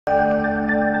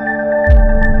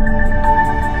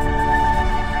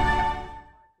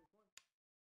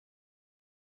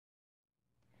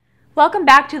Welcome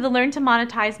back to the Learn to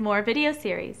Monetize More video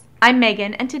series. I'm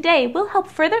Megan, and today we'll help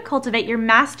further cultivate your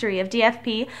mastery of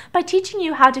DFP by teaching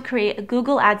you how to create a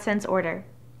Google AdSense order.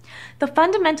 The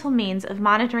fundamental means of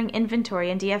monitoring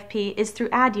inventory in DFP is through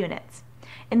ad units.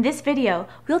 In this video,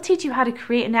 we'll teach you how to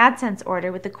create an AdSense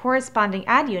order with the corresponding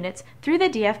ad units through the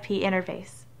DFP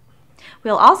interface.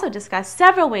 We'll also discuss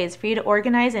several ways for you to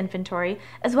organize inventory,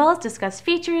 as well as discuss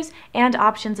features and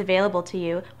options available to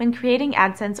you when creating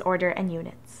AdSense order and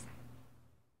units.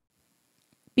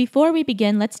 Before we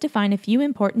begin, let's define a few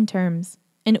important terms.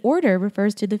 An order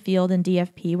refers to the field in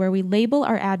DFP where we label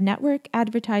our ad network,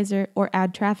 advertiser, or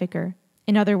ad trafficker.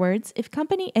 In other words, if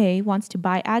Company A wants to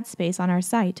buy ad space on our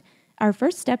site, our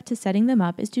first step to setting them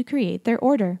up is to create their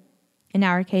order. In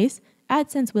our case,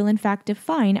 AdSense will in fact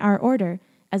define our order,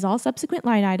 as all subsequent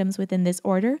line items within this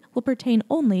order will pertain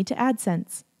only to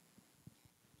AdSense.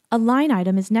 A line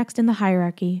item is next in the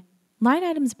hierarchy. Line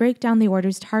items break down the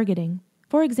order's targeting.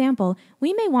 For example,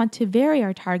 we may want to vary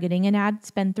our targeting and ad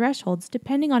spend thresholds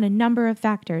depending on a number of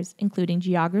factors, including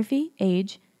geography,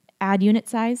 age, ad unit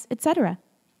size, etc.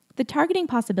 The targeting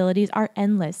possibilities are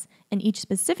endless, and each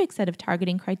specific set of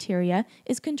targeting criteria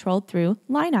is controlled through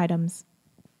line items.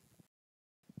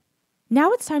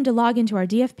 Now it's time to log into our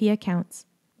DFP accounts.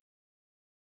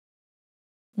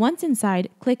 Once inside,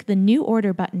 click the New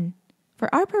Order button. For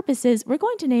our purposes, we're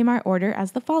going to name our order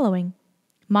as the following: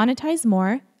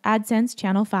 MonetizeMore, AdSense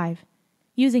Channel 5.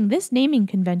 Using this naming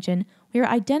convention, we are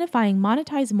identifying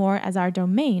MonetizeMore as our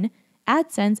domain,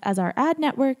 AdSense as our ad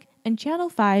network, and Channel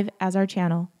 5 as our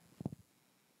channel.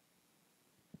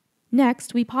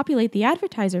 Next, we populate the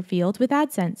advertiser field with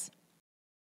AdSense.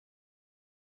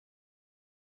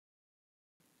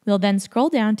 We'll then scroll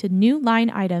down to New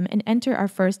Line Item and enter our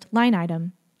first line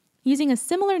item. Using a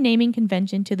similar naming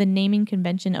convention to the naming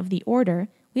convention of the order,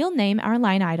 we'll name our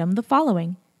line item the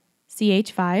following: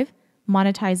 CH5,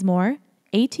 MonetizeMore,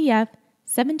 ATF,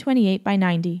 728 by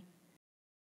 90.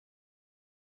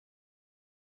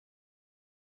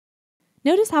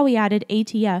 Notice how we added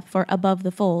ATF for above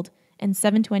the fold and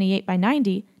 728 by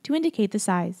 90 to indicate the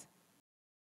size.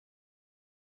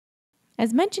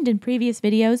 As mentioned in previous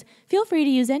videos, feel free to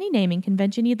use any naming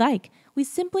convention you'd like. We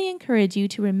simply encourage you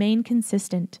to remain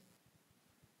consistent.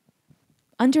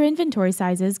 Under inventory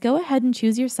sizes, go ahead and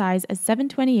choose your size as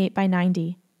 728 by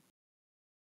 90.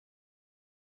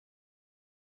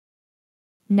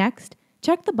 Next,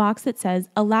 check the box that says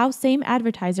Allow Same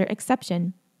Advertiser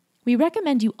Exception. We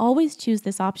recommend you always choose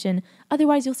this option,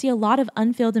 otherwise you'll see a lot of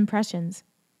unfilled impressions.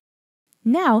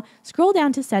 Now, scroll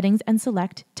down to Settings and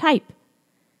select Type.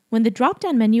 When the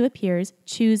drop-down menu appears,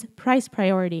 choose Price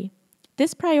Priority.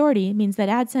 This priority means that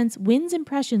AdSense wins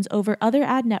impressions over other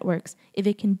ad networks if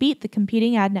it can beat the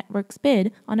competing ad network's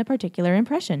bid on a particular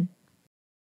impression.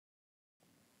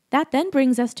 That then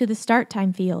brings us to the Start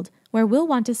Time field, where we'll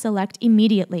want to select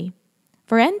Immediately.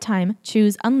 For End Time,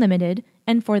 choose Unlimited,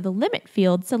 and for the Limit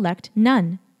field, select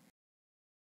None.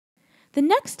 The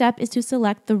next step is to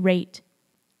select the rate.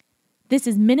 This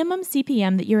is minimum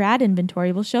CPM that your ad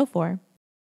inventory will show for.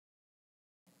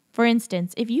 For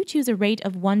instance, if you choose a rate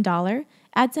of $1,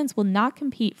 AdSense will not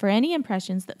compete for any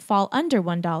impressions that fall under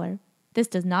 $1. This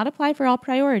does not apply for all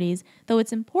priorities, though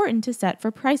it's important to set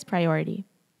for price priority.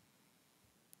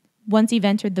 Once you've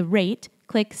entered the rate,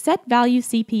 click Set Value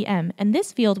CPM, and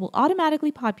this field will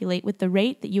automatically populate with the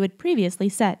rate that you had previously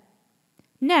set.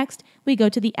 Next, we go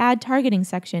to the Ad Targeting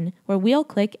section, where we'll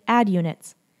click Ad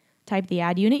Units. Type the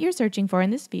ad unit you're searching for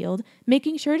in this field,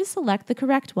 making sure to select the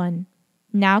correct one.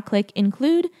 Now click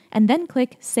Include, and then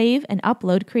click Save and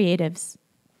Upload Creatives.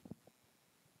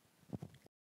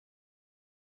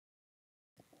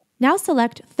 Now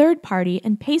select Third Party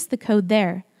and paste the code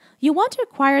there. You'll want to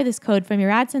acquire this code from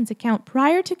your AdSense account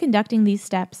prior to conducting these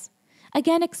steps.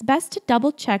 Again, it's best to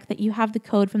double check that you have the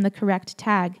code from the correct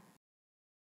tag.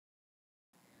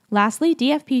 Lastly,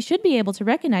 DFP should be able to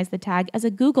recognize the tag as a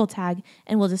Google tag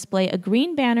and will display a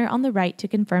green banner on the right to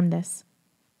confirm this.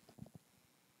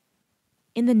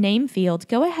 In the Name field,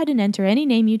 go ahead and enter any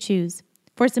name you choose.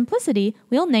 For simplicity,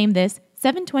 we'll name this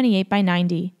 728 by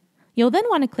 90. You'll then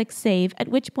want to click Save, at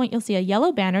which point you'll see a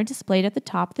yellow banner displayed at the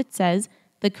top that says,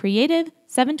 "The creative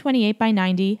 728 by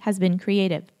 90 has been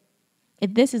created."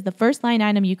 If this is the first line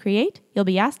item you create, you'll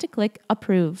be asked to click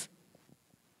Approve.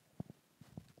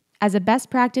 As a best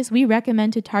practice, we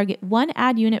recommend to target one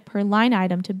ad unit per line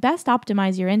item to best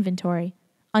optimize your inventory.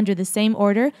 Under the same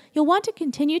order, you'll want to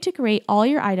continue to create all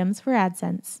your items for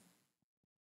AdSense.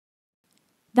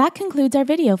 That concludes our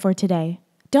video for today.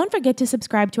 Don't forget to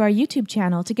subscribe to our YouTube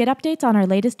channel to get updates on our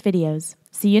latest videos.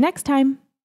 See you next time!